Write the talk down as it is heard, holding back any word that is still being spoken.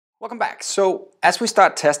Welcome back. So as we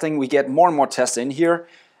start testing, we get more and more tests in here.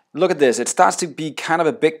 Look at this, it starts to be kind of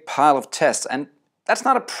a big pile of tests, and that's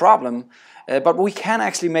not a problem, but we can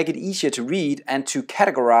actually make it easier to read and to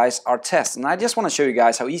categorize our tests. And I just want to show you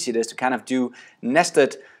guys how easy it is to kind of do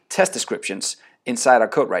nested test descriptions inside our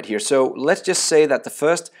code right here. So let's just say that the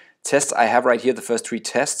first tests I have right here, the first 3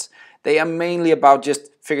 tests, they are mainly about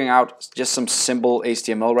just figuring out just some simple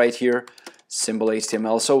HTML right here, simple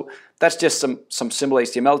HTML. So that's just some simple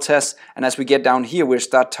HTML tests, and as we get down here, we'll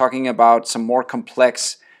start talking about some more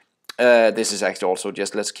complex. This is actually also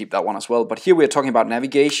just, let's keep that one as well. But here we're talking about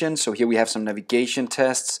navigation, so here we have some navigation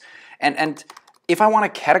tests. And if I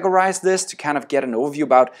want to categorize this to kind of get an overview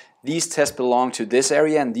about these tests belong to this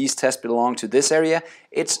area and these tests belong to this area,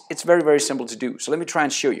 it's very, very simple to do. So let me try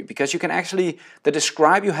and show you, because you can actually, the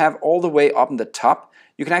describe you have all the way up in the top,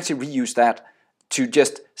 you can actually reuse that to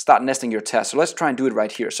just start nesting your test. So let's try and do it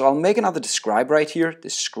right here. So I'll make another describe right here,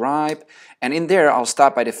 describe, and in there I'll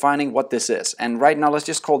start by defining what this is. And right now let's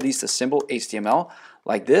just call these the simple HTML,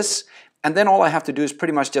 like this. And then all I have to do is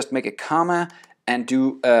pretty much just make a comma and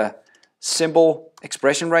do a simple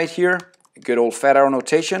expression right here, a good old fat arrow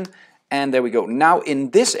notation, and there we go. Now in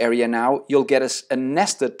this area now, you'll get a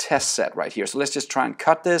nested test set right here. So let's just try and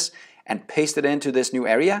cut this and paste it into this new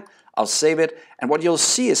area. I'll save it, and what you'll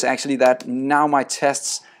see is actually that now my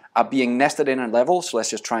tests are being nested in a level. So let's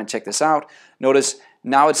just try and check this out. Notice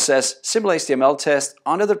now it says simple HTML test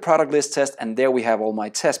under the product list test, and there we have all my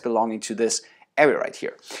tests belonging to this area right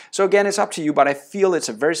here. So again, it's up to you, but I feel it's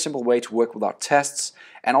a very simple way to work with our tests.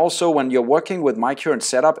 And also when you're working with my current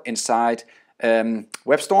setup inside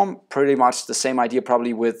WebStorm, pretty much the same idea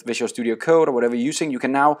probably with Visual Studio Code or whatever you're using. You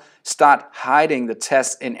can now start hiding the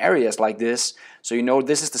tests in areas like this. So you know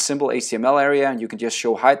this is the simple HTML area, and you can just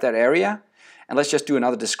show hide that area. And let's just do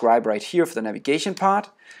another describe right here for the navigation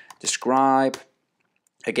part. Describe.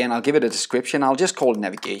 Again, I'll give it a description. I'll just call it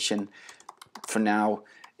navigation for now.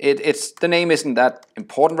 The name isn't that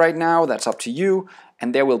important right now. That's up to you.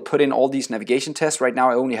 And there we'll put in all these navigation tests. Right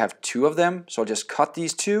now I only have 2 of them, so I'll just cut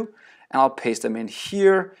these 2. And I'll paste them in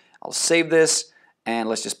here. I'll save this, and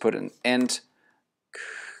let's just put an end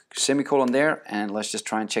semicolon there, and let's just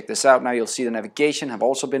try and check this out. Now you'll see the navigation have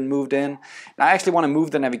also been moved in. Now I actually want to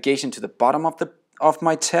move the navigation to the bottom of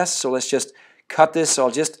my test, so let's just cut this. So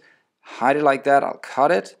I'll just hide it like that. I'll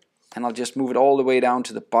cut it, and I'll just move it all the way down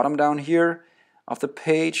to the bottom down here of the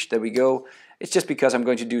page. There we go. It's just because I'm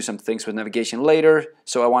going to do some things with navigation later,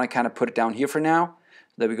 so I want to kind of put it down here for now.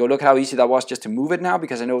 There we go. Look how easy that was just to move it now,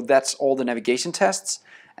 because I know that's all the navigation tests.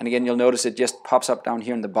 And again, you'll notice it just pops up down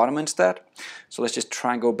here in the bottom instead. So let's just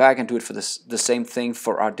try and go back and do it for the same thing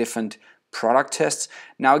for our different product tests.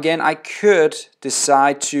 Now again, I could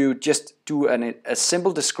decide to just do a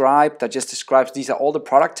simple describe that just describes these are all the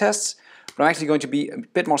product tests. But I'm actually going to be a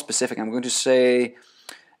bit more specific. I'm going to say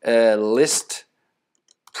list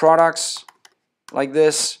products like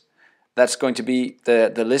this. That's going to be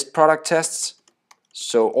the list product tests.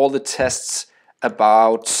 So all the tests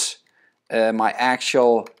about my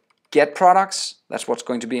actual get products, that's what's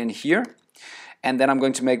going to be in here. And then I'm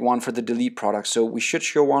going to make one for the delete products. So we should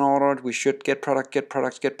show one ordered. We should get product, get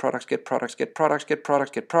products, get products, get products, get products, get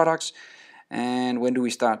products, get products. And when do we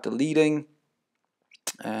start deleting?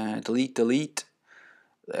 Delete, delete.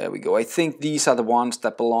 There we go. I think these are the ones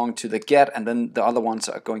that belong to the get, and then the other ones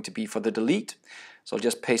are going to be for the delete. So I'll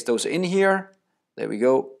just paste those in here. There we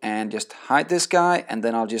go, and just hide this guy, and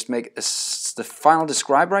then I'll just make the final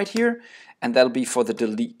describe right here, and that'll be for the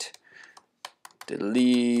delete.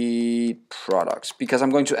 Delete products, because I'm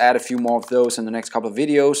going to add a few more of those in the next couple of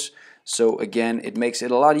videos. So again, it makes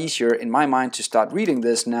it a lot easier in my mind to start reading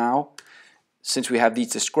this now, since we have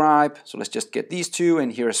these describe. So let's just get these 2 in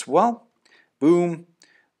here as well. Boom.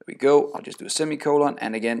 There we go. I'll just do a semicolon,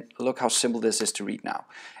 and again, look how simple this is to read now.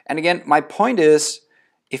 And again, my point is,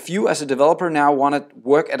 if you as a developer now want to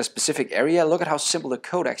work at a specific area, look at how simple the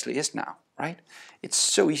code actually is now, right? It's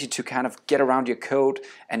so easy to kind of get around your code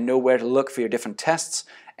and know where to look for your different tests.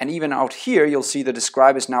 And even out here, you'll see the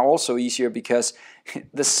describe is now also easier, because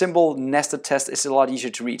the simple nested test is a lot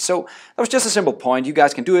easier to read. So that was just a simple point. You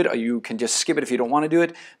guys can do it, or you can just skip it if you don't want to do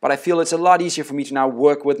it. But I feel it's a lot easier for me to now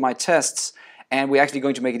work with my tests, and we're actually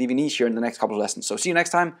going to make it even easier in the next couple of lessons. So see you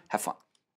next time. Have fun.